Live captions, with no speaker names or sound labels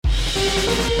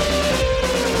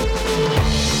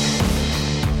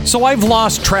So I've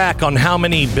lost track on how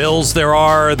many bills there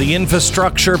are. The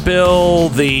infrastructure bill,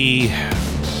 the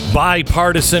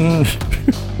bipartisan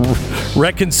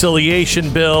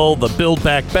reconciliation bill, the Build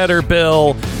Back Better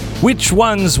bill. Which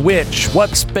one's which?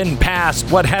 What's been passed?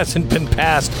 What hasn't been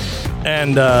passed?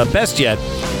 And best yet,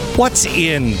 what's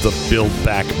in the Build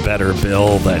Back Better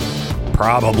bill that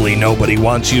probably nobody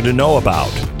wants you to know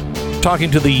about?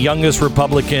 Talking to the youngest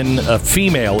Republican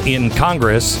female in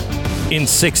Congress in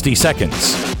 60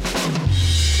 seconds.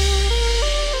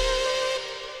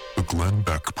 The Glenn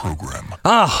Beck Program.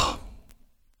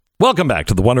 Welcome back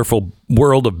to the wonderful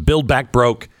world of Build Back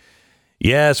Broke.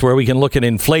 Yes, where we can look at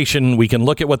inflation. We can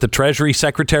look at what the Treasury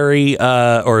Secretary,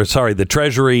 the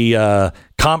Treasury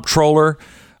Comptroller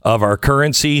of our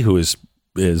currency, who is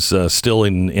still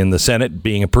in the Senate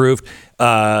being approved.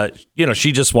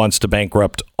 She just wants to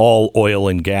bankrupt all oil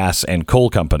and gas and coal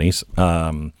companies,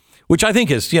 which I think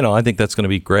is, I think that's going to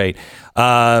be great.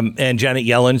 And Janet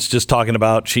Yellen's just talking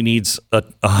about she needs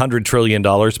 $100 trillion,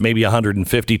 maybe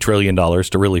 $150 trillion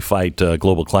to really fight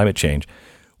global climate change,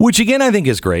 which, again, I think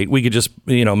is great. We could just,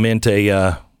 mint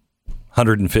a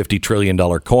 $150 trillion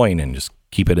coin and just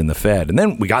keep it in the Fed. And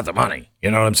then we got the money. You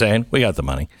know what I'm saying? We got the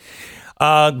money.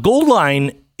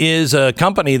 Goldline is a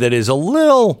company that is a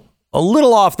little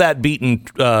off that beaten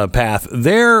path.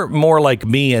 They're more like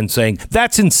me and saying,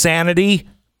 that's insanity.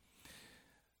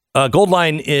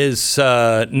 Goldline is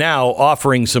now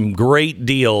offering some great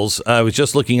deals. I was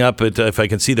just looking up at if I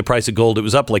can see the price of gold. It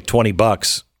was up like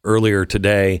 $20 earlier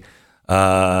today.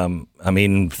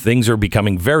 Things are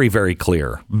becoming very, very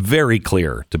clear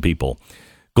to people.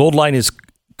 Goldline is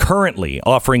currently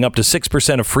offering up to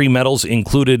 6% of free metals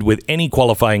included with any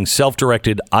qualifying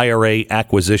self-directed IRA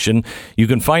acquisition. You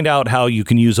can find out how you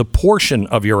can use a portion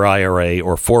of your IRA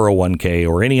or 401k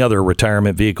or any other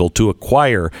retirement vehicle to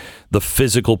acquire the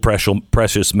physical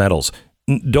precious metals.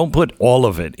 Don't put all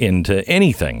of it into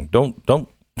anything. Don't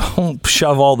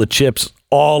shove all the chips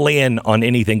all in on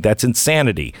anything. That's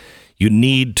insanity. You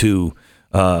need to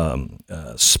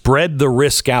spread the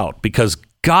risk out because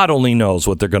God only knows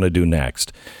what they're going to do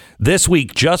next. This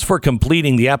week, just for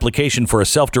completing the application for a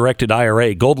self-directed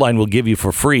IRA, Goldline will give you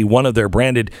for free one of their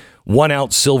branded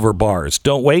 1-ounce silver bars.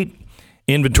 Don't wait.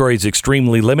 Inventory is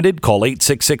extremely limited. Call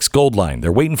 866-GOLDLINE.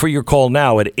 They're waiting for your call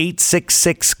now at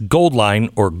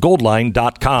 866-GOLDLINE or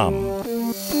goldline.com.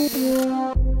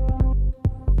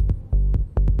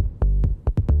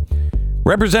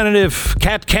 Representative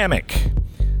Kat Cammack.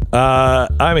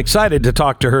 I'm excited to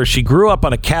talk to her. She grew up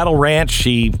on a cattle ranch.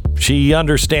 She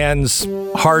understands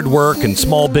hard work and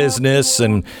small business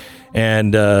and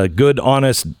good,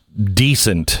 honest,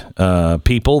 decent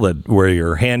people where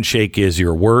your handshake is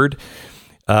your word.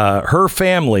 Her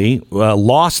family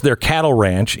lost their cattle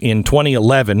ranch in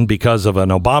 2011 because of an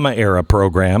Obama-era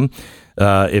program.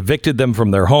 Evicted them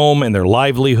from their home and their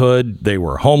livelihood. They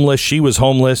were homeless. She was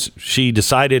homeless. She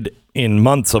decided in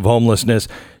months of homelessness,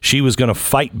 she was going to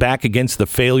fight back against the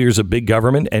failures of big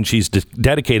government, and she's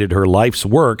dedicated her life's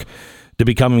work to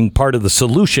becoming part of the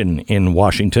solution in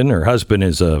Washington. Her husband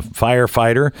is a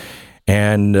firefighter,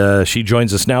 and she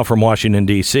joins us now from Washington,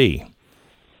 D.C.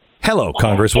 Hello,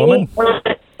 Congresswoman.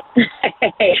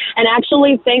 And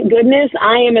actually, thank goodness,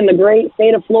 I am in the great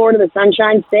state of Florida, the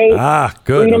Sunshine State.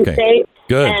 Good. Freedom Okay. State.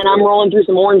 Good. And I'm rolling through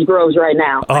some orange groves right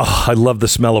now. Oh, I love the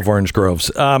smell of orange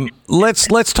groves.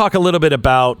 Let's talk a little bit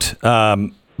about,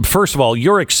 first of all,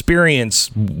 your experience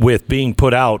with being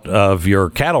put out of your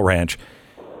cattle ranch.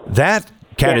 That,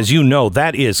 Kat, as you know,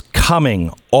 that is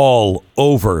coming all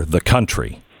over the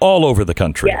country. All over the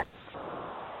country.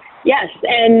 Yes.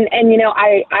 And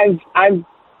I've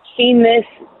seen this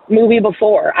movie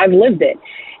before. I've lived it.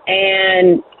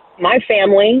 And my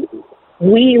family,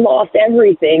 we lost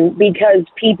everything because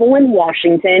people in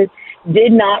Washington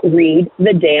did not read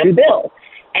the damn bill.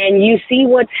 And you see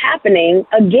what's happening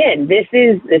again. This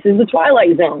is the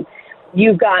Twilight Zone.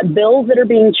 You've got bills that are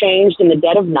being changed in the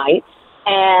dead of night,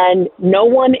 and no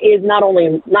one is not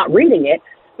only not reading it,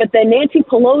 but then Nancy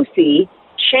Pelosi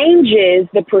changes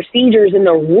the procedures and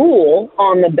the rule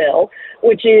on the bill,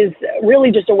 which is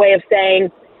really just a way of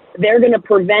saying they're going to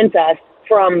prevent us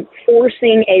from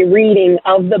forcing a reading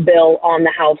of the bill on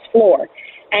the House floor.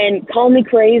 And call me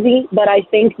crazy, but I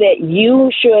think that you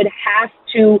should have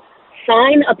to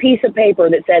sign a piece of paper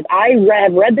that says, I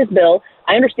have read this bill,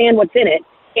 I understand what's in it,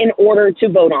 in order to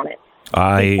vote on it.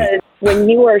 Because when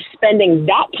you are spending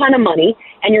that kind of money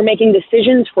and you're making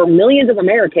decisions for millions of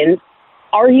Americans,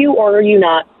 are you or are you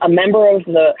not a member of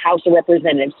the House of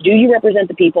Representatives? Do you represent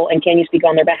the people, and can you speak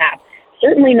on their behalf?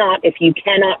 certainly not if you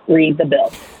cannot read the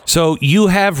bill. So you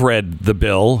have read the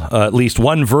bill, at least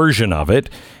one version of it,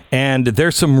 and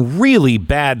there's some really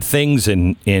bad things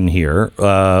in here,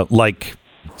 like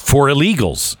for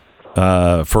illegals,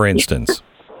 for instance.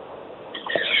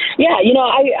 Yeah,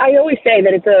 I always say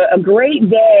that it's a great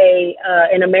day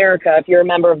in America if you're a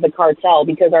member of the cartel,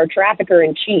 because our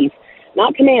trafficker-in-chief,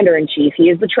 not commander-in-chief, he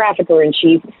is the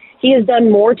trafficker-in-chief, he has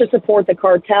done more to support the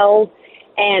cartels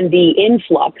and the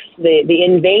influx, the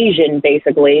invasion,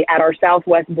 basically, at our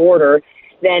southwest border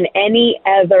than any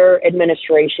other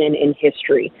administration in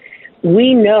history.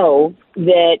 We know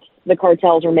that the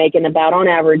cartels are making about, on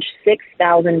average,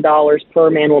 $6,000 per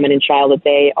man, woman, and child that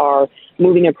they are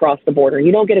moving across the border.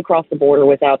 You don't get across the border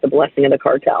without the blessing of the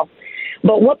cartel.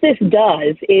 But what this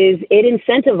does is it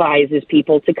incentivizes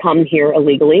people to come here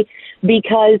illegally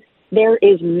because there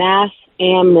is mass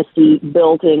amnesty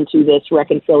built into this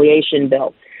reconciliation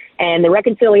bill. And the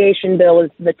reconciliation bill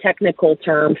is the technical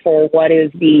term for what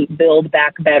is the Build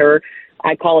Back Better.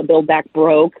 I call it Build Back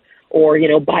Broke, or,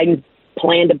 Biden's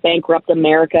plan to bankrupt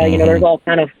America. There's all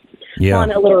kind of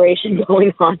fun alliteration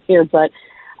going on here, but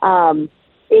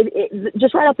it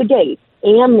just right out the gate,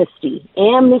 amnesty.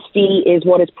 Amnesty is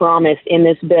what is promised in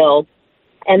this bill.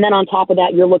 And then on top of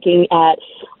that, you're looking at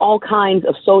all kinds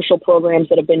of social programs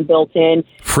that have been built in.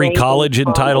 Free college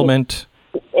entitlement.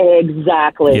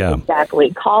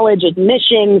 Exactly. College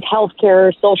admissions,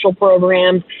 healthcare, social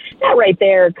programs. That right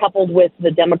there, coupled with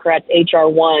the Democrats' H.R.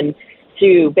 1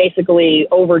 to basically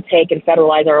overtake and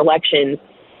federalize our elections.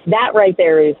 That right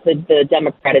there is the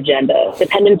Democrat agenda,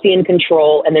 dependency and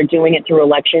control, and they're doing it through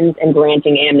elections and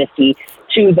granting amnesty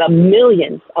to the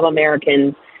millions of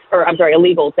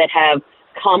illegals that have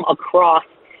come across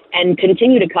and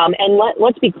continue to come. And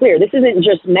let's be clear, this isn't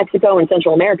just Mexico and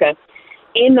Central America.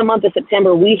 In the month of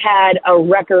September, we had a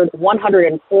record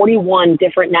 141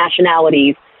 different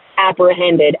nationalities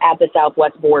apprehended at the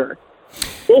southwest border.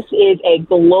 This is a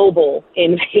global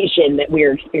invasion that we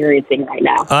are experiencing right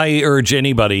now. I urge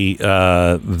anybody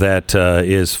that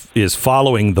is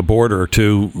following the border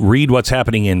to read what's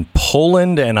happening in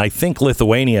Poland and I think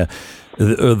Lithuania.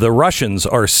 The Russians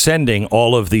are sending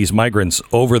all of these migrants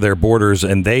over their borders,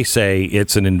 and they say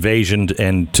it's an invasion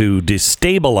and to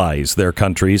destabilize their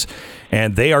countries.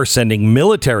 And they are sending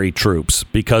military troops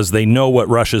because they know what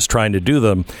Russia's trying to do to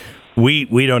them.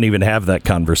 We don't even have that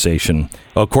conversation.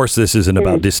 Of course, this isn't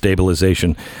about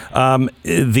destabilization.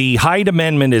 The Hyde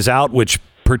Amendment is out, which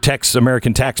protects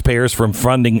American taxpayers from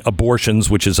funding abortions,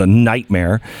 which is a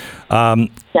nightmare.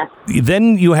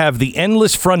 Then you have the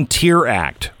Endless Frontier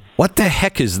Act. What the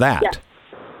heck is that? Yeah.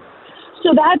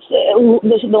 So that's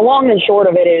the long and short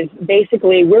of it is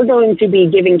basically we're going to be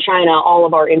giving China all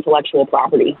of our intellectual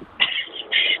property.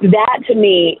 That to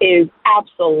me is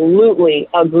absolutely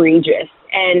egregious.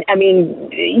 And I mean,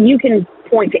 you can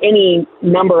point to any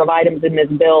number of items in this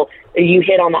bill. You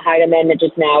hit on the Hyde Amendment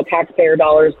just now, taxpayer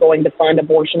dollars going to fund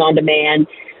abortion on demand.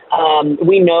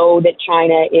 We know that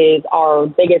China is our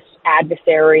biggest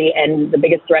adversary and the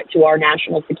biggest threat to our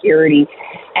national security.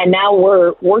 And now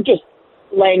we're just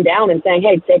laying down and saying,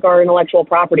 hey, take our intellectual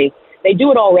property. They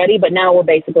do it already, but now we're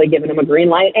basically giving them a green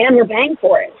light and we're paying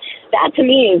for it. That to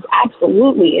me is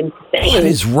absolutely insane. What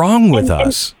is wrong with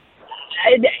us?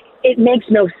 It makes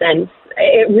no sense.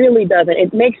 It really doesn't.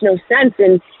 It makes no sense.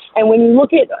 And when you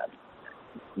look at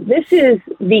this is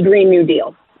the Green New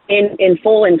Deal in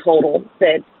full and total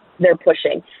that they're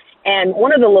pushing. And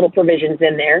one of the little provisions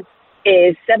in there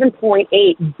is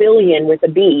 $7.8 billion with a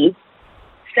B,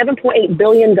 $7.8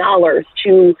 billion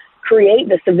to create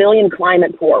the Civilian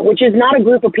Climate Corps, which is not a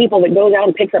group of people that goes out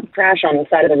and picks up trash on the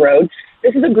side of the road.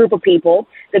 This is a group of people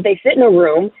that they sit in a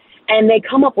room and they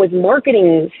come up with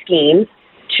marketing schemes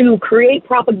to create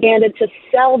propaganda to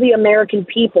sell the American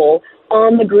people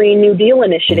on the Green New Deal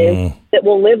initiative that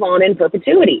will live on in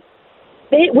perpetuity.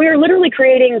 We're literally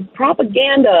creating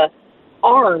propaganda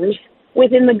arms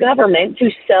within the government to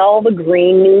sell the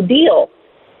Green New Deal.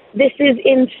 This is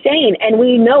insane. And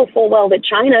we know full well that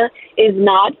China is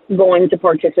not going to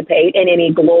participate in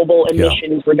any global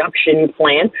emissions reduction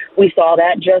plan. We saw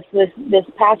that just this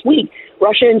past week.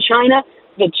 Russia and China,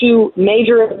 the two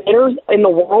major emitters in the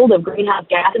world of greenhouse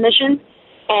gas emissions,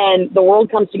 and the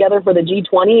world comes together for the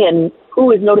G20, and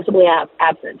who is noticeably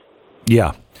absent?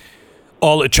 Yeah.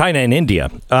 All China and India.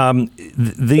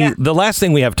 The last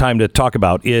thing we have time to talk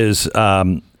about is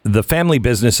the family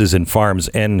businesses and farms.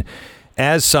 And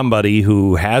as somebody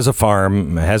who has a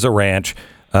farm, has a ranch,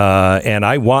 and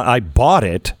I bought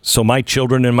it so my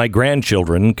children and my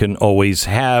grandchildren can always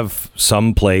have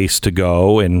some place to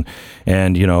go and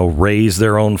raise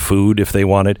their own food if they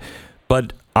wanted.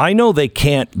 But I know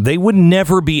they would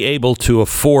never be able to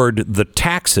afford the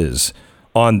taxes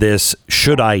on this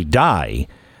should I die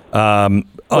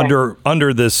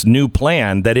under this new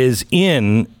plan that is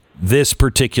in this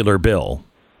particular bill.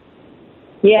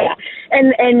 Yeah.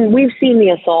 And we've seen the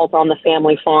assault on the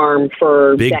family farm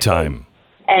for big decades. time.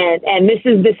 And this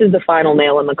is the final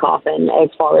nail in the coffin as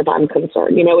far as I'm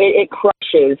concerned. It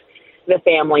crushes the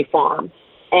family farm.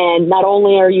 And not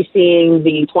only are you seeing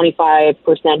the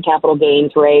 25% capital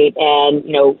gains rate and,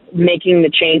 making the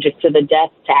changes to the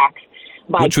death tax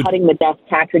by cutting the death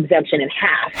tax exemption in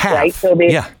half. Right? So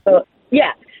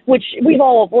which we're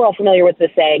all familiar with the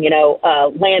saying,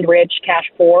 land rich, cash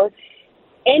poor.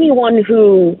 Anyone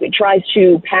who tries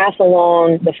to pass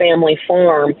along the family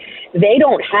farm, they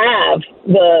don't have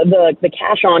the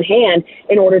cash on hand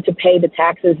in order to pay the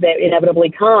taxes that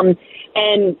inevitably come.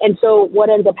 And so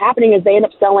what ends up happening is they end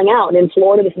up selling out. And in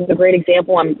Florida, this is a great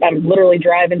example. I'm literally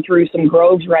driving through some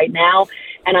groves right now,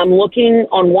 and I'm looking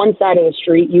on one side of the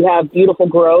street. You have beautiful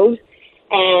groves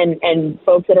and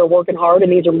folks that are working hard,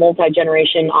 and these are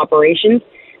multi-generation operations.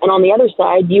 And on the other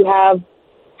side, you have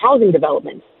housing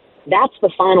developments. That's the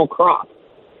final crop.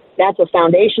 That's a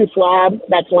foundation slab.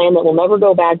 That's land that will never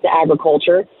go back to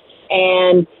agriculture.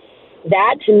 And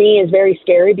that, to me, is very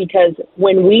scary because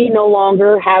when we no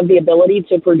longer have the ability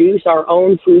to produce our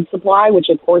own food supply, which,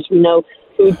 of course, we know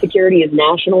food security is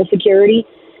national security,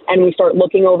 and we start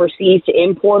looking overseas to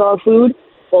import our food,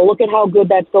 well, look at how good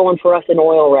that's going for us in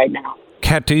oil right now.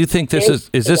 Kat, do you think this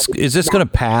is this going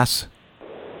to pass?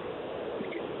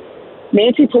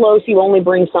 Nancy Pelosi only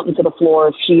brings something to the floor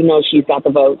if she knows she's got the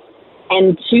vote.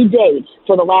 And to date,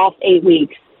 for the last 8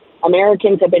 weeks,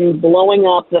 Americans have been blowing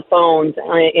up the phones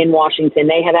in Washington.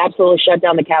 They have absolutely shut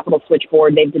down the Capitol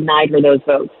switchboard. They've denied her those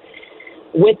votes.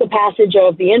 With the passage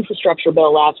of the infrastructure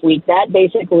bill last week, that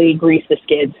basically greased the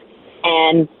skids.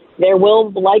 And there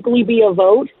will likely be a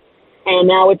vote, and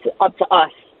now it's up to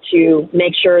us to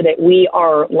make sure that we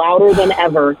are louder than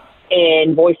ever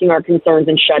in voicing our concerns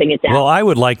and shutting it down. Well, I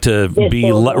would like to be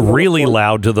really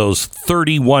loud to those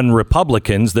 31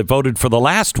 Republicans that voted for the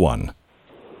last one.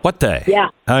 What the?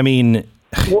 Yeah. I mean,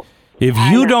 if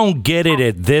you don't get it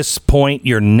at this point,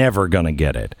 you're never going to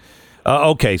get it.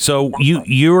 Okay, so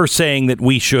you're saying that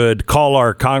we should call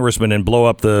our congressman and blow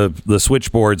up the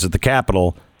switchboards at the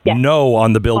Capitol? Yes. No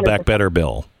on the Build 100%. Back Better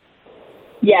bill.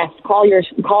 Yes, call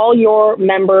your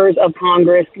members of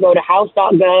Congress. Go to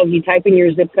house.gov. You type in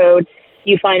your zip code.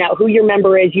 You find out who your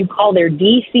member is. You call their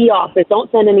D.C. office. Don't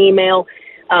send an email.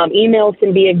 Emails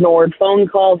can be ignored. Phone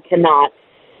calls cannot.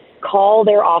 Call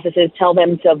their offices. Tell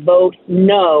them to vote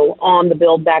no on the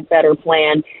Build Back Better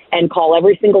plan, and call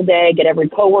every single day. Get every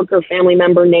coworker, family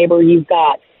member, neighbor you've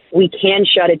got. We can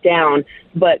shut it down,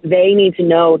 but they need to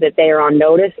know that they are on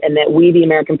notice and that we, the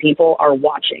American people, are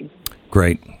watching.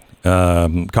 Great.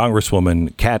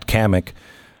 Congresswoman Kat Cammack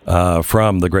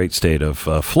from the great state of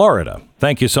Florida.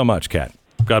 Thank you so much, Kat.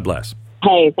 God bless.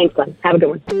 Hey, thanks, Glenn. Have a good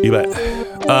one. You bet.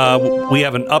 We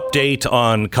have an update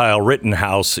on Kyle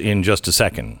Rittenhouse in just a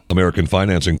second. American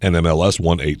Financing, NMLS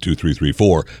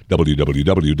 182334,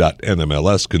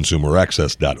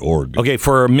 www.nmlsconsumeraccess.org. Okay,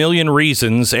 for a million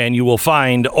reasons, and you will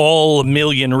find all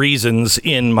million reasons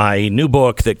in my new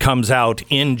book that comes out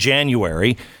in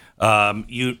January.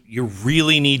 You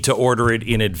really need to order it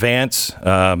in advance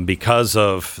because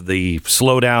of the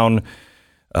slowdown.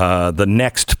 The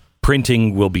next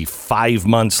printing will be 5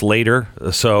 months later,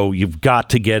 so you've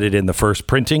got to get it in the first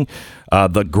printing.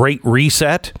 The Great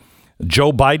Reset,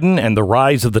 Joe Biden and the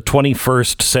Rise of the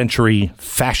 21st Century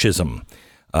Fascism.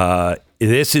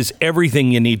 This is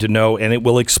everything you need to know, and it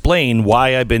will explain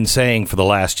why I've been saying for the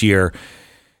last year,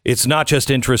 it's not just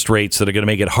interest rates that are going to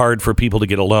make it hard for people to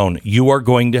get a loan. You are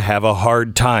going to have a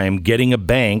hard time getting a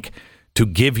bank to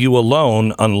give you a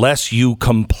loan unless you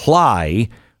comply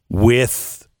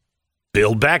with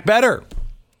Build Back Better.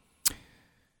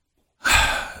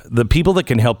 The people that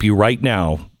can help you right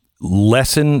now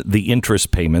lessen the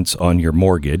interest payments on your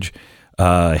mortgage,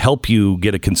 help you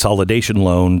get a consolidation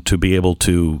loan to be able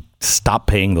to stop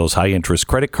paying those high interest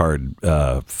credit card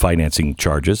financing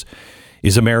charges,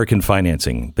 is American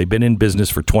Financing. They've been in business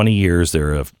for 20 years.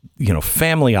 They're a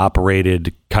family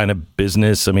operated kind of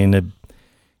business. I mean,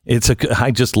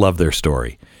 I just love their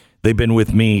story. They've been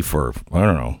with me for,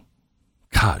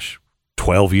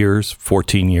 12 years,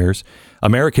 14 years.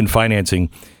 American Financing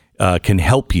can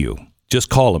help you. Just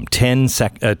call them. 10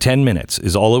 minutes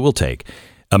is all it will take.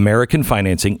 American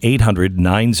Financing,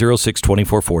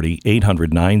 800-906-2440,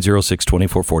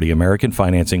 800-906-2440, American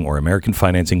Financing or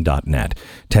AmericanFinancing.net.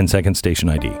 10-second station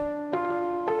ID.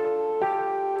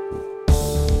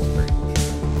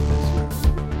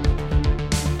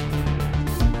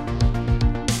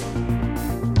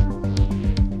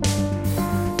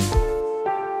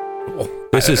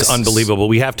 This is unbelievable.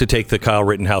 We have to take the Kyle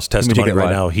Rittenhouse testimony right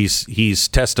now. He's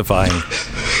testifying,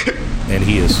 and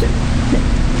he is.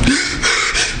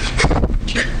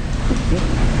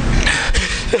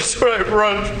 That's right,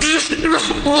 run.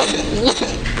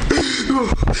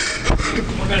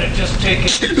 We're going to just take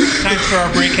time for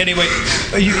our break anyway.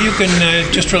 You can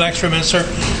just relax for a minute, sir.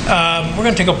 We're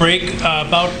going to take a break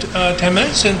about 10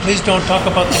 minutes, and please don't talk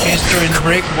about the case during the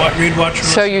break. Watch.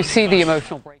 So you see the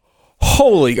emotional break.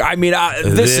 Holy, I mean,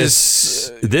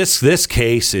 this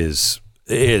case is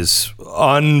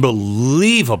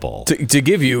unbelievable. To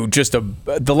give you just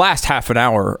the last half an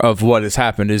hour of what has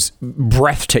happened is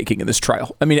breathtaking in this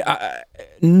trial. I mean,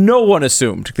 no one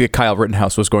assumed that Kyle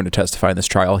Rittenhouse was going to testify in this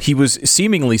trial. He was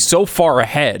seemingly so far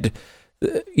ahead.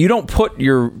 You don't put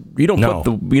the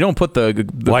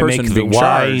person being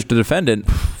charged, the defendant.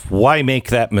 Why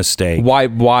make that mistake? Why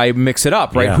mix it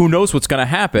up, right? Yeah. Who knows what's going to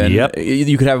happen? Yep.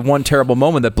 You could have one terrible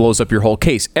moment that blows up your whole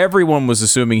case. Everyone was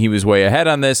assuming he was way ahead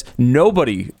on this.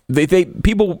 Nobody,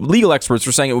 legal experts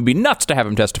were saying it would be nuts to have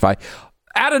him testify.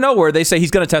 Out of nowhere, they say he's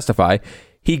going to testify.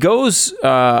 He goes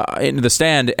into the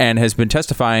stand and has been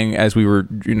testifying as we were,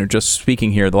 just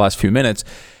speaking here the last few minutes.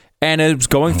 And it was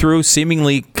going through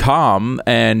seemingly calm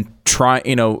and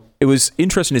it was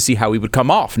interesting to see how he would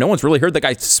come off. No one's really heard the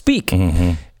guy speak.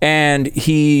 Mm-hmm. And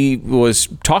he was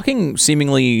talking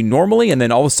seemingly normally and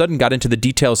then all of a sudden got into the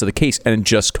details of the case and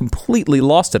just completely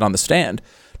lost it on the stand.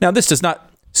 Now, this does not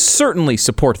certainly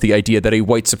support the idea that a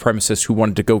white supremacist who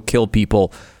wanted to go kill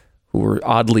people who were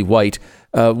oddly white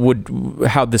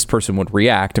how this person would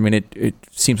react. I mean, it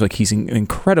seems like he's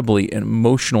incredibly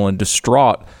emotional and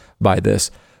distraught by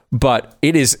this. But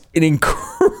it is an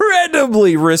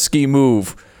incredibly risky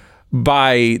move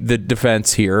by the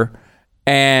defense here.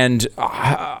 And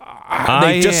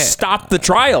they just stopped the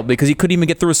trial because he couldn't even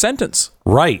get through a sentence.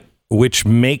 Right, which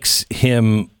makes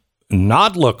him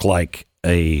not look like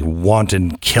a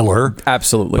wanton killer.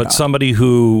 Absolutely but not. Somebody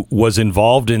who was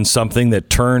involved in something that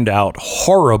turned out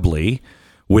horribly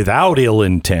without ill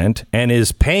intent and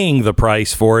is paying the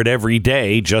price for it every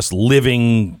day, just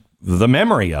living the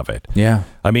memory of it. Yeah.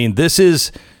 I mean,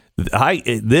 the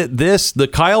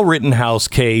Kyle Rittenhouse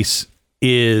case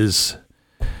is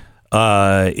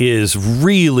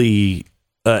really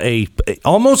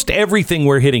almost everything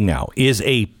we're hitting now is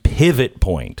a pivot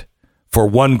point for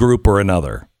one group or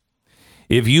another.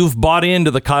 If you've bought into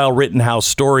the Kyle Rittenhouse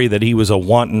story that he was a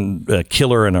wanton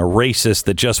killer and a racist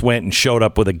that just went and showed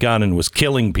up with a gun and was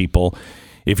killing people,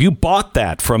 if you bought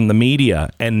that from the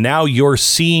media and now you're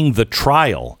seeing the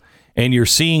trial and you're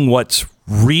seeing what's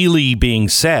really being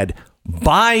said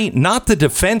by not the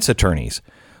defense attorneys,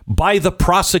 by the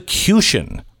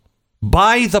prosecution.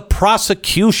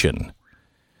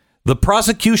 The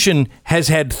prosecution has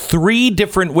had 3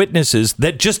 different witnesses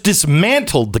that just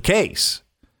dismantled the case.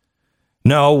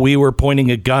 No, we were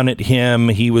pointing a gun at him.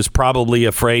 He was probably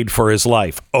afraid for his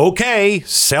life. Okay,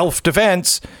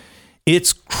 self-defense.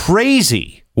 It's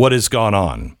crazy what has gone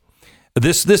on.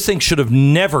 This thing should have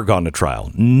never gone to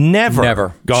trial. Never gone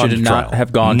to trial. Should not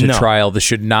have gone to trial. This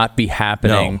should not be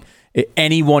happening. No.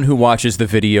 Anyone who watches the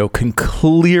video can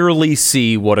clearly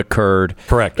see what occurred.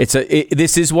 Correct.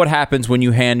 This is what happens when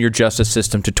you hand your justice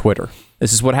system to Twitter.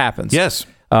 This is what happens. Yes.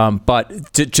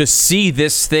 But to see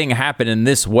this thing happen in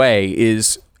this way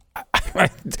is...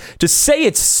 to say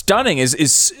it's stunning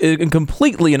is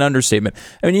completely an understatement.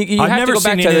 I mean, you have to go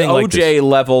back to the OJ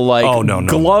level,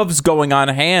 gloves going on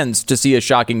hands to see a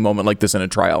shocking moment like this in a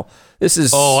trial. This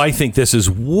is. Oh, I think this is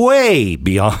way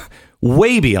beyond.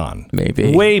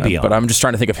 Maybe. Way beyond. But I'm just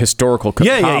trying to think of historical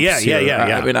comps.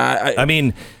 Yeah. I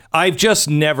mean, I've just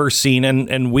never seen,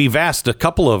 and we've asked a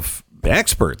couple of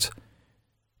experts,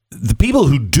 the people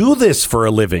who do this for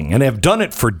a living and have done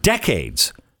it for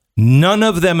decades. None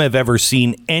of them have ever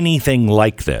seen anything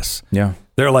like this. Yeah.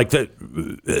 They're like,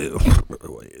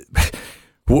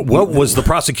 what was the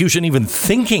prosecution even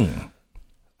thinking?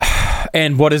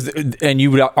 And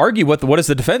you would argue, what is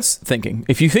the defense thinking?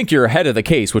 If you think you're ahead of the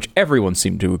case, which everyone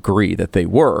seemed to agree that they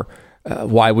were,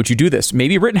 why would you do this?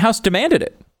 Maybe Rittenhouse demanded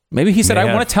it. Maybe he said,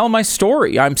 I want to tell my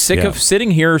story. I'm sick of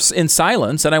sitting here in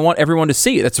silence, and I want everyone to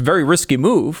see it. That's a very risky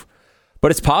move. But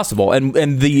it's possible,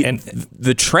 and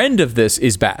the trend of this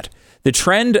is bad. The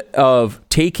trend of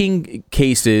taking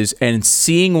cases and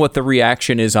seeing what the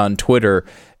reaction is on Twitter,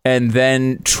 and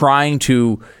then trying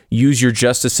to use your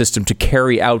justice system to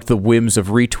carry out the whims of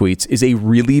retweets is a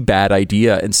really bad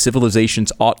idea, and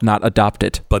civilizations ought not adopt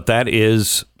it. But that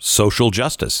is social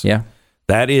justice. Yeah,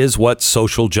 that is what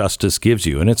social justice gives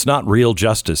you, and it's not real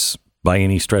justice by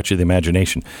any stretch of the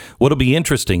imagination. What'll be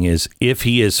interesting is if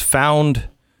he is found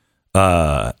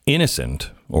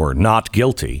innocent or not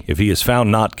guilty, if he is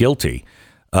found not guilty,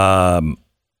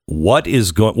 what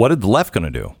is the left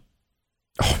going to do?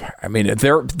 Oh, I mean,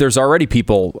 there's already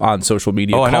people on social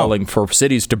media calling for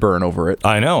cities to burn over it.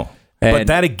 I know. But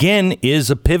that, again, is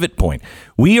a pivot point.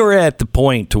 We are at the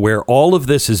point to where all of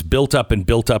this is built up and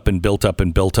built up and built up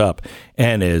and built up.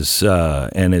 And as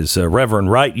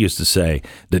Reverend Wright used to say,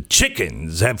 the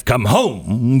chickens have come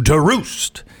home to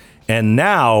roost. And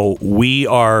now we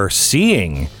are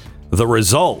seeing the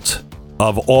result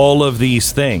of all of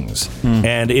these things.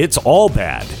 And it's all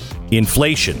bad.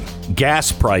 Inflation,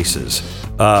 gas prices,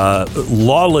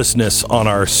 lawlessness on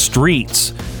our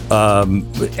streets,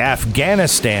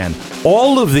 Afghanistan,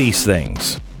 all of these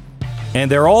things. And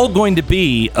they're all going to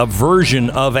be a version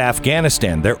of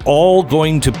Afghanistan. They're all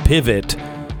going to pivot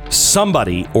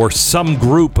somebody or some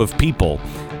group of people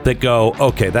that go,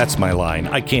 okay, that's my line.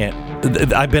 I can't.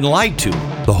 I've been lied to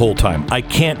the whole time. I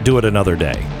can't do it another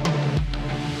day.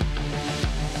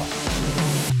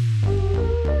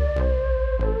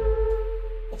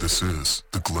 This is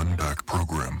the Glenn Beck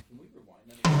Program.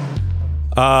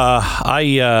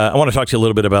 I want to talk to you a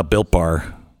little bit about Built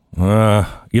Bar.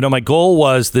 My goal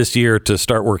was this year to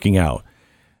start working out.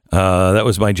 That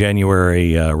was my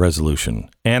January resolution,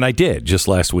 and I did just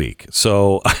last week.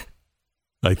 So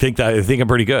I think I'm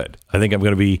pretty good. I think I'm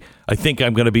going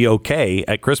to be okay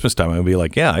at Christmas time. I'm going to be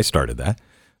like, yeah, I started that.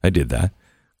 I did that.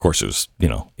 Of course, it was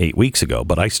 8 weeks ago,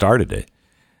 but I started it.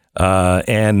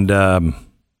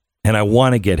 And I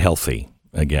want to get healthy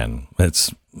again.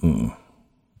 That's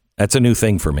a new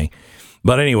thing for me.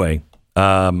 But anyway,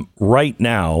 right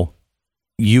now,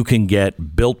 you can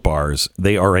get Built Bars.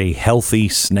 They are a healthy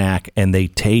snack, and they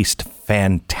taste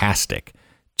fantastic.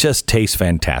 Just taste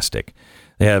fantastic.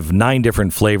 They have 9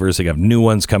 different flavors. They have new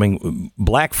ones coming.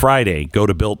 Black Friday, go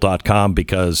to Built.com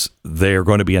because they're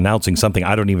going to be announcing something.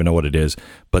 I don't even know what it is,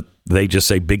 but they just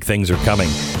say big things are coming.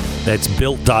 That's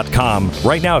Built.com.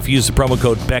 Right now, if you use the promo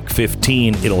code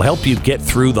BECK15, it'll help you get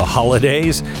through the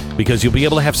holidays because you'll be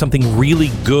able to have something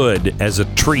really good as a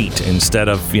treat instead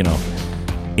of,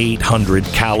 800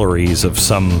 calories of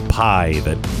some pie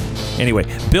that... Anyway,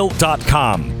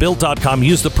 Built.com. Built.com.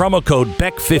 Use the promo code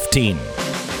BECK15.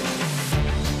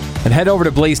 And head over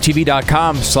to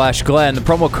blazetv.com/Glenn. The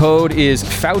promo code is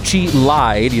Fauci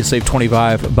Lied. You'll save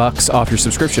 $25 off your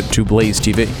subscription to Blaze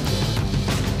TV.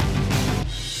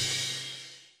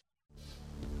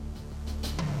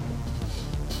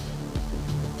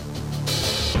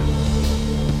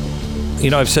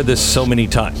 I've said this so many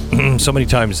times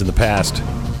in the past.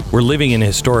 We're living in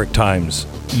historic times.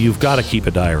 You've got to keep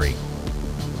a diary.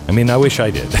 I mean, I wish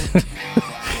I did.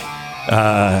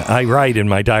 I write in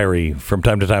my diary from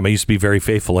time to time. I used to be very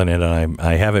faithful in it, and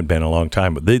I haven't been a long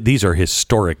time. But these are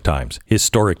historic times.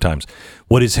 Historic times.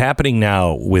 What is happening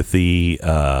now with the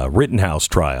Rittenhouse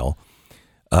trial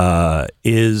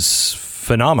is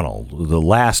phenomenal. The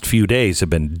last few days have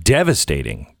been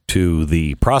devastating to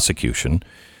the prosecution.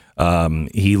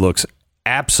 He looks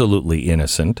absolutely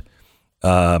innocent.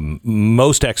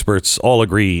 Most experts all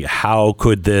agree, how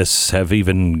could this have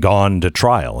even gone to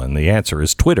trial? And the answer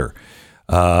is Twitter.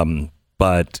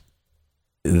 But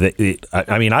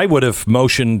I would have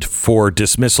motioned for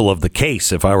dismissal of the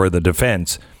case if I were the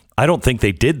defense. I don't think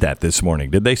they did that this morning.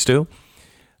 Did they, Stu?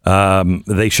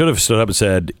 They should have stood up and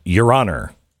said, Your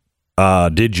Honor,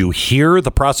 did you hear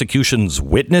the prosecution's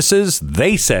witnesses?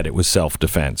 They said it was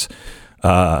self-defense.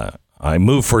 I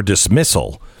moved for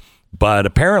dismissal. But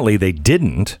apparently they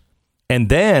didn't. And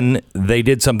then they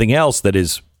did something else that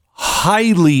is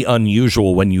highly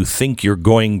unusual when you think you're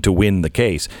going to win the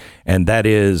case. And that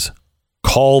is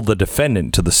call the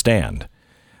defendant to the stand.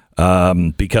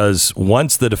 Because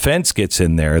once the defense gets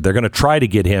in there, they're going to try to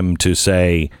get him to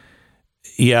say,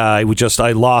 yeah, I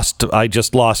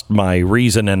just lost my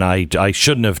reason and I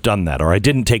shouldn't have done that, or I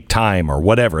didn't take time, or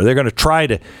whatever. They're going to try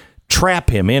to trap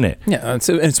him in it. Yeah,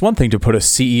 it's one thing to put a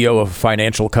CEO of a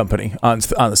financial company on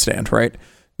the stand, right?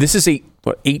 This is a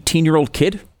 18-year-old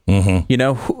kid.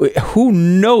 Mm-hmm. Who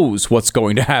knows what's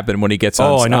going to happen when he gets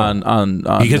on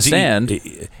the stand?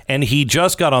 And he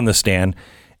just got on the stand,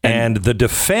 and the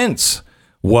defense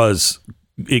was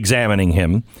examining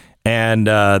him, and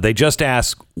they just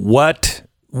asked what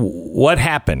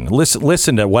happened.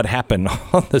 Listen to what happened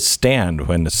on the stand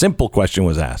when the simple question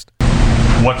was asked.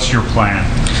 What's your plan?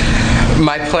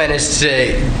 My plan is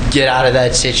to get out of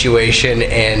that situation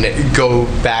and go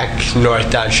back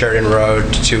north down Sheridan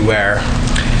Road to where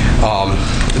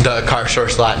the car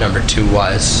source lot number 2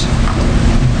 was.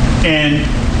 And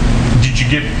did you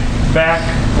get back?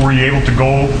 Were you able to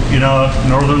go in a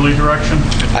northerly direction?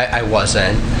 I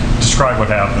wasn't. Describe what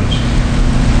happened.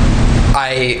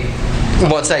 I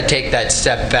once I take that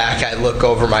step back, I look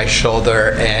over my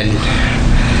shoulder, and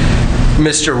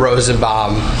Mr.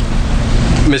 Rosenbaum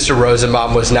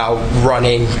was now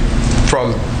running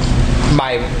from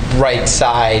my right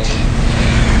side,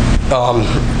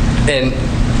 and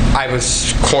I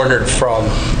was cornered from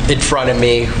in front of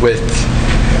me with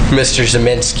Mr.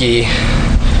 Zeminski,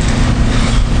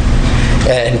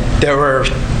 and there were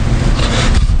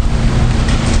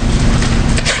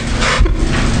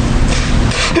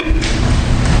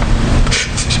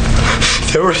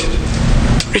three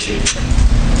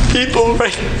people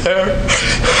right there.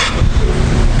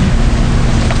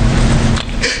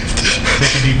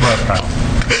 Take a deep breath, Kyle.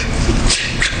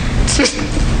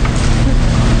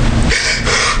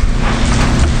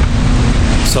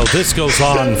 So this goes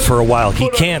on for a while. He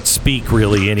can't speak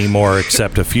really anymore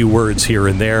except a few words here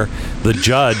and there. The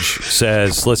judge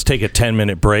says, let's take a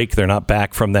 10-minute break. They're not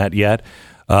back from that yet.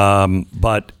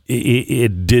 But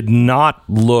it did not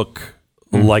look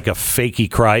like a fakey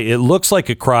cry. It looks like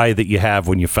a cry that you have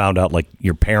when you found out like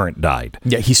your parent died.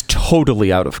 Yeah, he's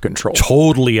totally out of control.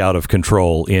 Totally out of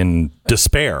control in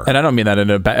despair. And I don't mean that in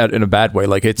a bad way.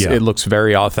 Like it looks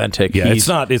very authentic. Yeah, it's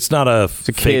not a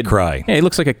fake kid cry. Yeah, he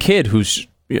looks like a kid who's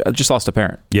just lost a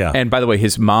parent. Yeah. And by the way,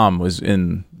 his mom was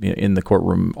in the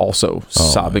courtroom also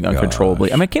sobbing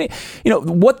uncontrollably. I mean,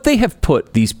 what they have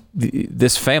put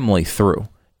this family through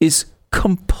is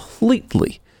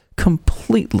completely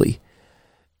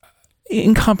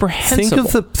incomprehensible.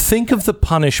 Think of the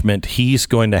punishment he's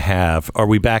going to have. Are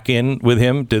we back in with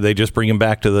him? Did they just bring him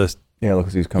back to the? Yeah,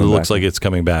 looks he's coming. It looks like it's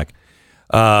coming back.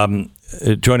 Join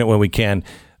it when we can.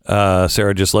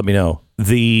 Sarah, just let me know.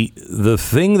 The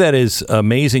thing that is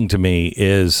amazing to me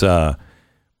is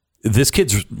this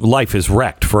kid's life is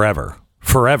wrecked forever.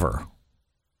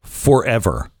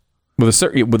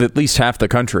 With at least half the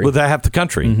country. With half the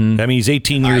country. Mm-hmm. I mean, he's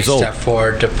 18 years old. I stepped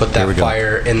forward to put that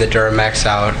fire in the Duramax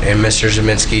out, and Mr.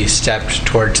 Zeminski stepped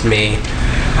towards me.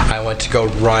 I went to go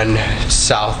run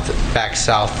back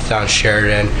south down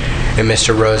Sheridan, and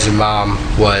Mr. Rosenbaum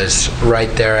was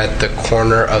right there at the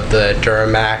corner of the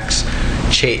Duramax,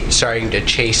 starting to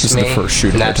chase me. This is the first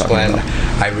shooting. And that's when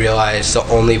I realized the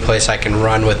only place I can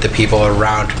run with the people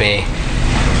around me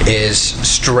is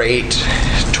straight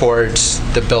towards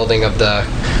the building of the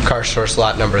car source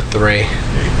lot number 3.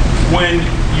 When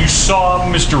you saw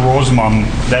Mr. Rosenbaum,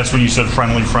 that's when you said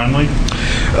friendly?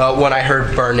 When I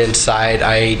heard burn inside,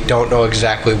 I don't know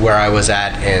exactly where I was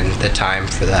at in the time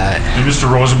for that. Did Mr.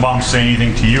 Rosenbaum say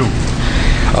anything to you?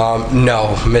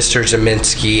 No. Mr.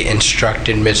 Zeminski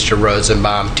instructed Mr.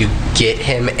 Rosenbaum to get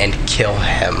him and kill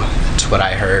him. That's what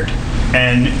I heard.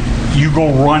 And you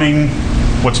go running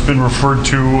what's been referred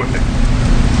to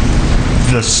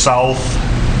the southwest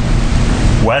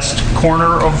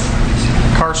corner of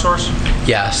car source?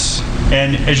 Yes.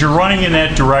 And as you're running in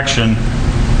that direction,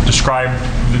 describe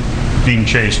being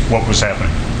chased. What was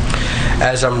happening?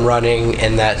 As I'm running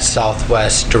in that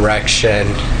southwest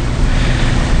direction,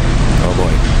 oh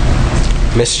boy,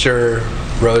 Mr.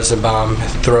 Rosenbaum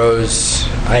throws,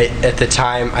 at the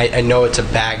time, I know it's a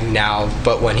bag now,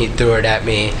 but when he threw it at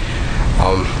me,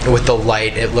 with the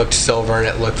light, it looked silver and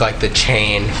it looked like the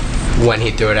chain when he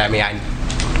threw it at me.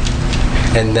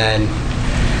 And then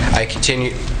I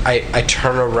continue, I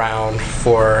turn around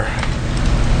for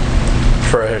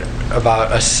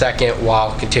about a second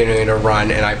while continuing to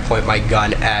run, and I point my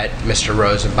gun at Mr.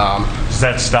 Rosenbaum. Does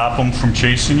that stop him from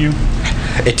chasing you?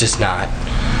 It does not.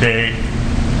 Okay.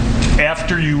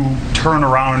 After you turn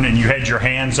around and you had your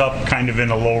hands up kind of in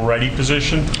a low ready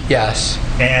position? Yes.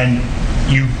 And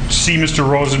you see Mr.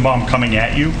 Rosenbaum coming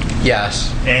at you?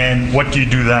 Yes. And what do you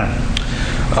do then?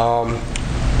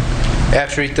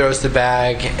 After he throws the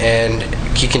bag and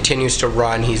he continues to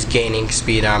run, he's gaining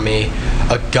speed on me.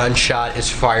 A gunshot is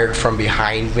fired from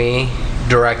behind me,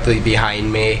 directly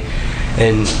behind me,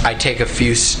 and I take a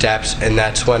few steps, and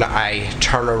that's when I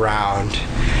turn around.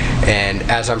 And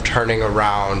as I'm turning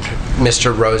around,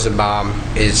 Mr. Rosenbaum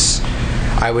is,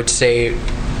 I would say,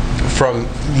 from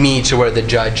me to where the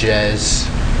judge is,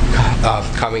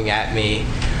 coming at me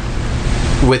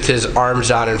with his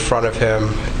arms out in front of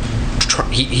him.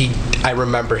 I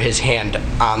remember his hand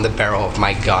on the barrel of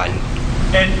my gun.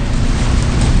 And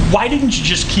why didn't you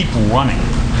just keep running?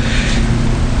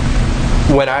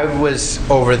 When I was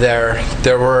over there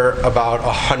were about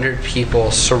 100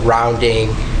 people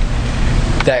surrounding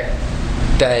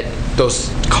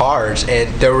those cars,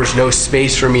 and there was no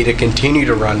space for me to continue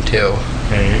to run to.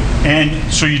 Okay.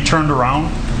 And so you turned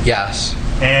around? Yes.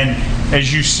 And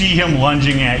as you see him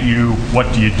lunging at you,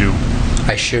 what do you do?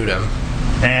 I shoot him.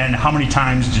 And how many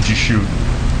times did you shoot?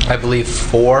 I believe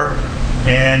 4.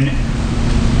 And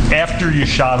After you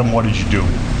shot him, what did you do?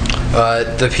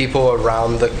 The people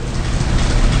around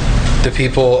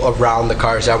the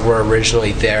cars that were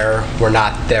originally there were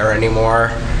not there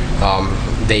anymore.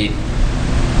 They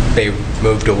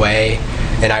moved away,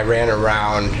 and I ran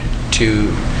around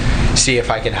to see if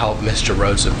I could help Mr.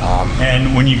 Rosenbaum.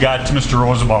 And when you got to Mr.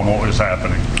 Rosenbaum, what was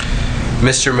happening?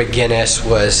 Mr. McGinnis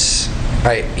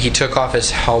he took off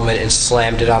his helmet and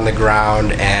slammed it on the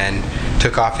ground and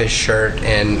took off his shirt,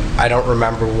 and I don't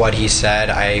remember what he said.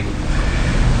 I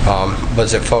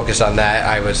wasn't focused on that.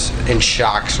 I was in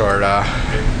shock, sorta.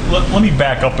 Let me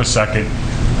back up a second.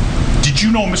 Did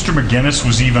you know Mr. McGinnis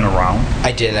was even around?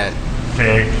 I didn't.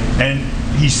 Okay, and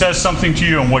he says something to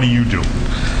you, and what do you do?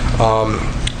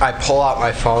 I pull out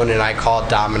my phone and I call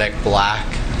Dominic Black.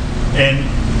 And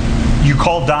you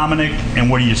call Dominic, and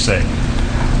what do you say?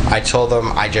 I told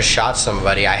him I just shot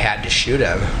somebody. I had to shoot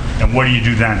him. And what do you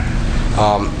do then?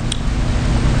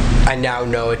 I now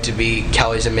know it to be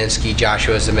Kelly Zeminski,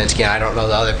 Joshua Zeminski, and I don't know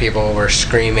the other people were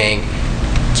screaming,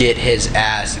 "Get his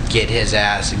ass, get his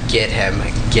ass, get him,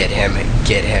 get him,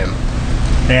 get him."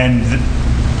 And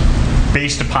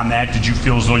based upon that, did you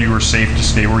feel as though you were safe to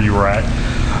stay where you were at?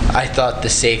 I thought the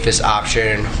safest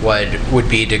option would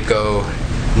be to go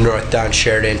north down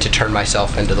Sheridan to turn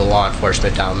myself into the law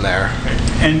enforcement down there.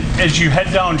 And as you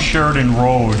head down Sheridan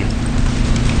Road,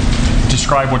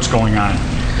 describe what's going on.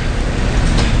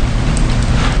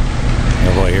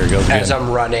 Oh boy, here it goes again. As I'm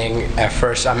running, at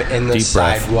first I'm in the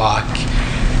sidewalk,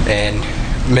 and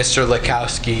Mr.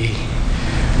 Lukowski,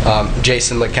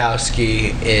 Jason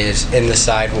Lukowski, is in the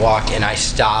sidewalk, and I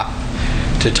stop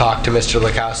to talk to Mr.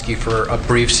 Lukowski for a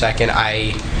brief second.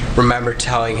 I remember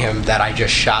telling him that I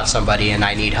just shot somebody and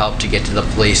I need help to get to the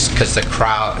police because the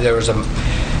crowd, there was a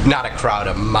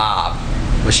mob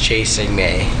was chasing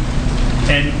me.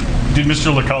 And did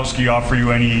Mr. Lukowski offer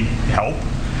you any help?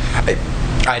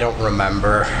 I don't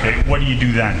remember. Okay, what do you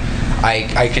do then?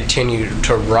 I continued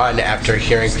to run after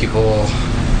hearing people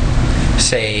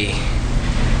say,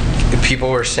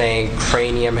 people were saying,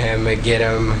 cranium him, get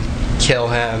him, kill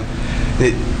him.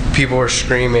 People were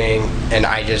screaming, and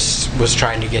I just was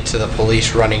trying to get to the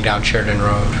police running down Sheridan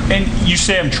Road. And you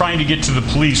say, I'm trying to get to the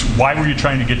police. Why were you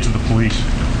trying to get to the police?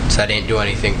 So I didn't do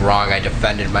anything wrong. I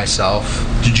defended myself.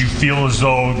 Did you feel as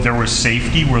though there was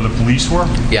safety where the police were?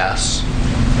 Yes.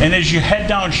 And as you head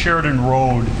down Sheridan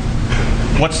Road,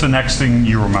 what's the next thing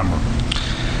you remember?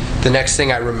 The next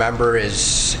thing I remember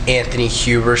is Anthony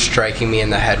Huber striking me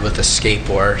in the head with a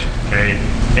skateboard. Okay.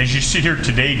 As you sit here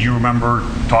today, do you remember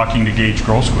talking to Gage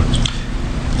Grosskreutz?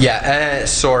 Yeah,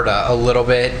 sorta, a little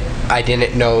bit. I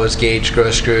didn't know it was Gage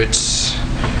Grosskreutz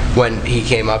when he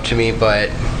came up to me, but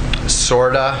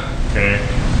sorta. Okay.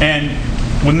 And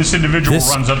when this individual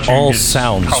runs up to you, all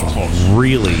sounds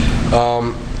really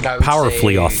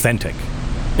powerfully authentic.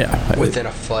 Yeah. Within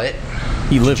a foot.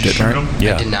 He lived it, right?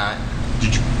 Yeah. I did not.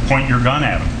 Did you point your gun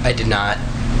at him? I did not.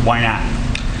 Why not?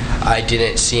 I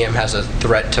didn't see him as a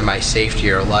threat to my safety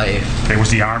or life. Okay,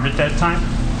 was he armed at that time?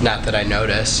 Not that I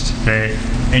noticed. Okay,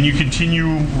 and you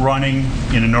continue running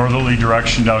in a northerly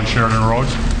direction down Sheridan Road?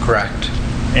 Correct.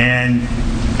 And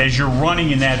as you're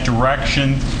running in that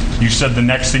direction, you said the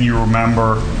next thing you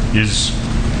remember is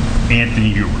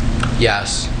Anthony Huber.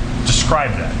 Yes. Describe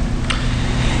that.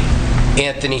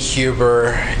 Anthony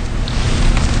Huber,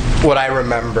 what I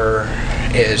remember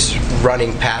is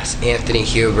running past Anthony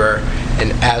Huber,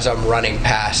 and as I'm running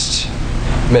past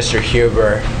Mr.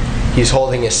 Huber, he's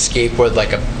holding his skateboard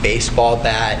like a baseball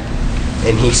bat,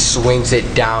 and he swings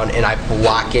it down, and I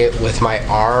block it with my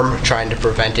arm, trying to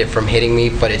prevent it from hitting me,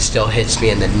 but it still hits me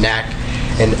in the neck,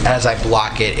 and as I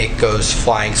block it, it goes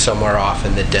flying somewhere off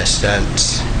in the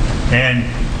distance. And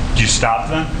do you stop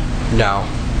then? No.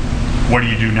 What do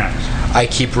you do next? I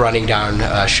keep running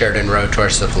down Sheridan Road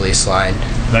towards the police line.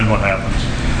 Then what happens?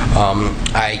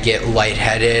 I get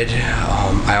lightheaded,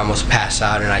 I almost pass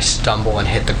out, and I stumble and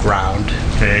hit the ground.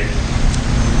 Okay.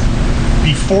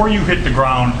 Before you hit the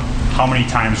ground, how many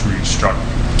times were you struck?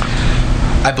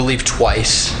 I believe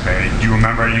twice. Okay. Do you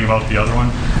remember anything about the other one?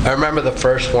 I remember the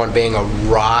first one being a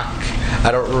rock.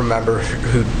 I don't remember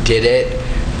who did it,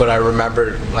 but I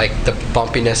remember like the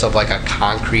bumpiness of like a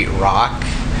concrete rock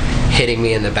hitting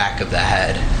me in the back of the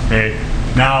head. Okay.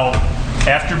 Now,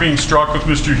 after being struck with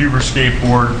Mr. Huber's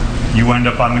skateboard, you end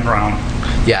up on the ground.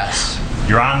 Yes.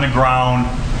 You're on the ground.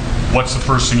 What's the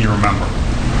first thing you remember?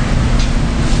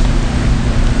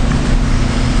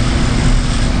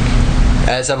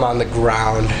 As I'm on the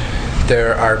ground,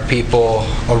 there are people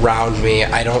around me.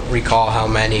 I don't recall how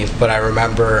many, but I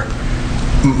remember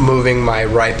moving my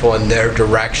rifle in their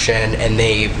direction, and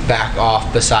they back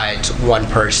off besides one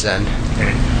person.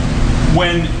 Okay.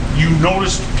 When you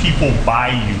noticed people by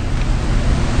you,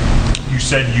 you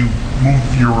said you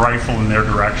moved your rifle in their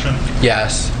direction?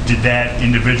 Yes. Did that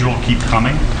individual keep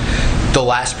coming? The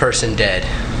last person did.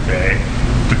 Okay.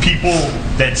 The people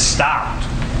that stopped,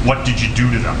 what did you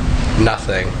do to them?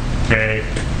 Nothing. Okay.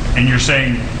 And you're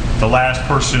saying the last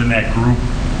person in that group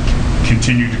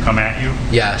continued to come at you?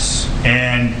 Yes.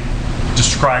 And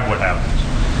describe what happened.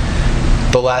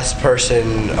 The last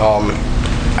person,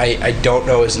 I don't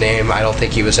know his name. I don't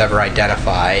think he was ever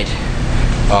identified.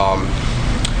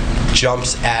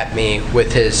 Jumps at me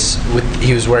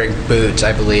he was wearing boots,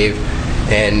 I believe,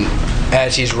 and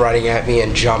as he's running at me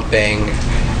and jumping,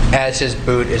 as his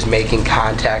boot is making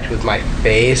contact with my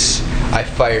face, I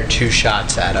fired 2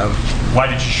 shots at him. Why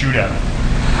did you shoot at him?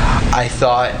 I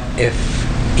thought if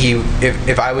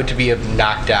I were to be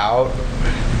knocked out,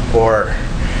 or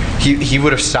he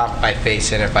would have stomped my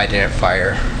face in if I didn't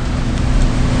fire.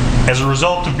 As a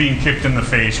result of being kicked in the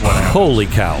face, what happened? Holy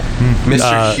cow.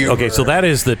 Mr. Huber. Okay, so that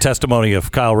is the testimony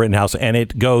of Kyle Rittenhouse, and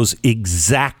it goes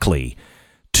exactly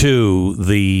to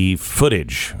the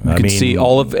footage. You can see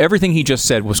everything he just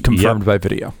said was confirmed by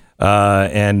video.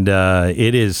 And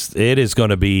it is going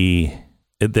to be,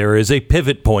 there is a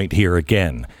pivot point here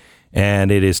again, and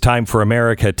it is time for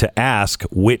America to ask,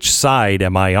 which side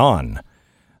am I on?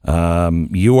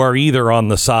 You are either on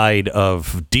the side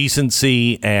of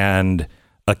decency and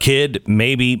a kid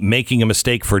maybe making a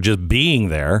mistake for just being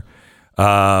there,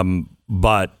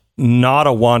 but not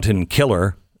a wanton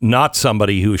killer, not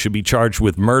somebody who should be charged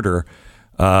with murder.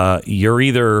 You're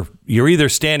either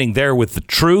standing there with the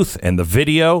truth and the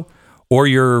video, or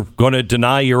you're going to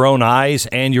deny your own eyes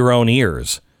and your own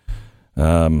ears.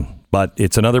 But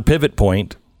it's another pivot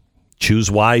point.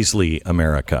 Choose wisely,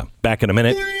 America. Back in a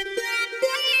minute.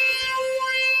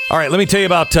 All right, let me tell you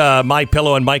about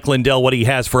MyPillow and Mike Lindell, what he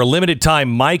has. For a limited time,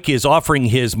 Mike is offering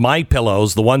his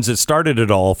MyPillows, the ones that started it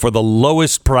all, for the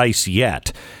lowest price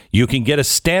yet. You can get a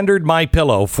standard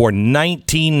MyPillow for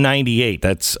 $19.98.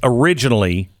 That's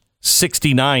originally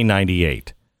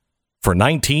 $69.98. For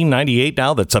 $19.98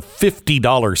 now, that's a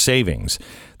 $50 savings.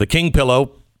 The King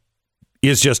Pillow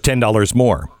is just $10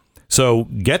 more. So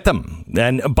get them.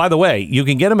 And by the way, you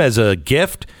can get them as a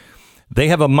gift. They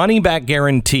have a money-back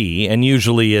guarantee, and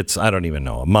usually it's, I don't even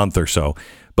know, a month or so.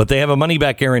 But they have a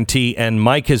money-back guarantee, and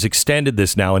Mike has extended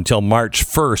this now until March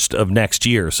 1st of next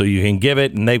year. So you can give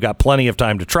it, and they've got plenty of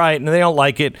time to try it, and if they don't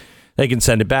like it, they can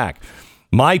send it back.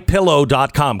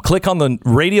 MyPillow.com. Click on the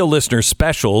radio listener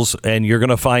specials, and you're going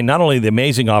to find not only the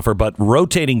amazing offer, but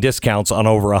rotating discounts on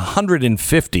over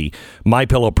 150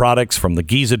 MyPillow products, from the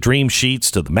Giza Dream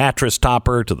Sheets to the mattress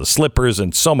topper to the slippers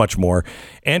and so much more.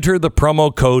 Enter the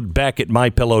promo code Beck at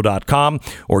MyPillow.com,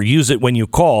 or use it when you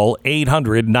call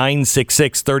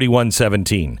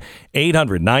 800-966-3117.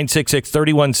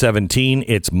 800-966-3117.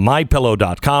 It's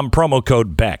MyPillow.com, promo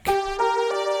code Beck.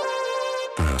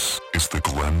 This is the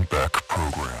Glenn Beck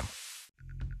Program.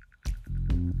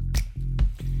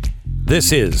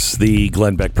 This is the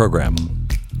Glenn Beck Program.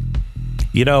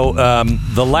 You know,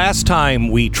 the last time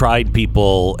we tried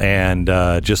people and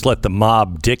just let the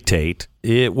mob dictate,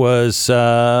 it was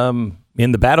in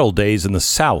the bad old days in the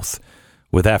South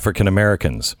with African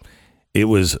Americans. It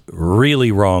was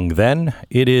really wrong then.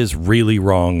 It is really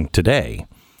wrong today.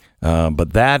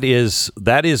 But that is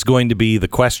going to be the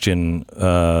question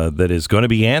that is going to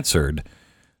be answered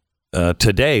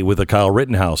today with the Kyle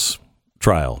Rittenhouse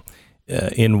trial.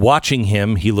 In watching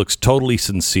him, he looks totally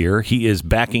sincere. He is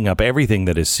backing up everything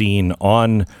that is seen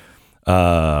on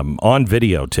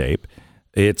videotape.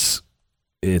 It's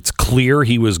clear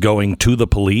he was going to the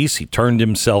police. He turned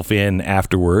himself in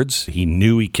afterwards. He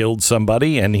knew he killed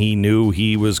somebody, and he knew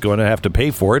he was going to have to pay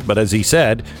for it. But as he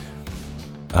said,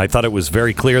 I thought it was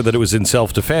very clear that it was in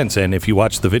self-defense, and if you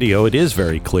watch the video, it is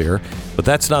very clear. But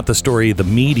that's not the story the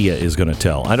media is going to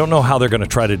tell. I don't know how they're going to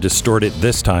try to distort it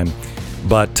this time,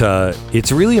 but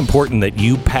it's really important that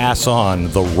you pass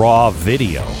on the raw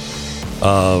video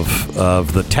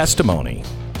of the testimony.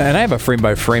 And I have a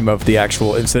frame-by-frame of the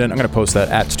actual incident. I'm going to post that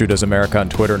at Stu Does America on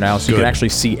Twitter now, so you can actually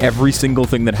see every single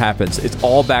thing that happens. It's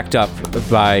all backed up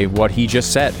by what he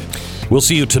just said. We'll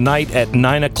see you tonight at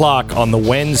 9 o'clock on the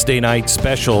Wednesday night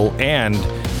special, and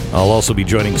I'll also be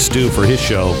joining Stu for his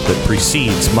show that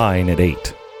precedes mine at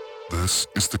 8. This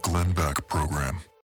is the Glenn Beck Program.